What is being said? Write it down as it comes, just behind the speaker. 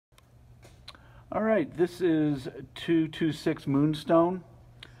All right, this is 226 Moonstone,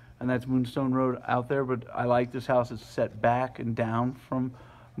 and that's Moonstone Road out there, but I like this house. It's set back and down from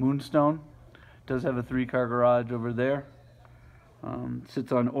Moonstone. It does have a 3-car garage over there.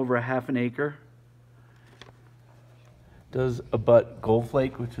 Sits on over a half an acre. Does abut Gold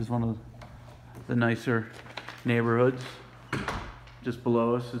Lake, which is one of the nicer neighborhoods. Just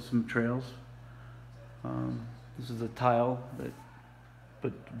below us is some trails. This is a tile,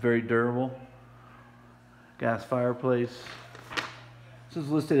 but very durable. Gas fireplace. This is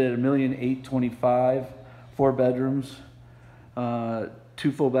listed at $1,825,000. 4 bedrooms,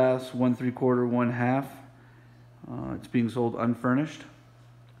 2 full baths, 1 3/4, 1 half. It's being sold unfurnished,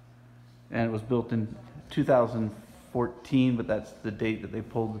 and it was built in 2014, but that's the date that they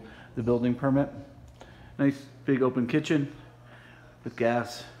pulled the building permit. Nice big open kitchen with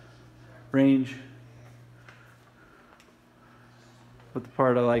gas range. But the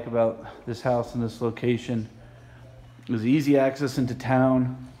part I like about this house and this location is easy access into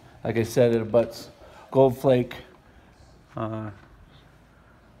town. Like I said, it abuts Gold Flake.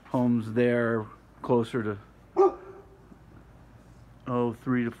 Homes there closer to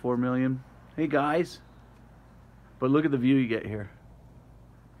 3 to 4 million. Hey guys, but look at the view you get here.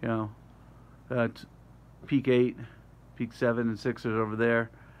 You know, that's peak 8, peak 7 and 6 is over there,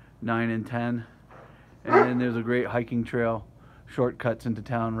 9 and 10, and then there's a great hiking trail, shortcuts into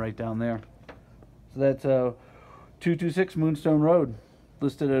town right down there. So that's 226 Moonstone Road,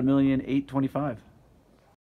 listed at $1,825,000.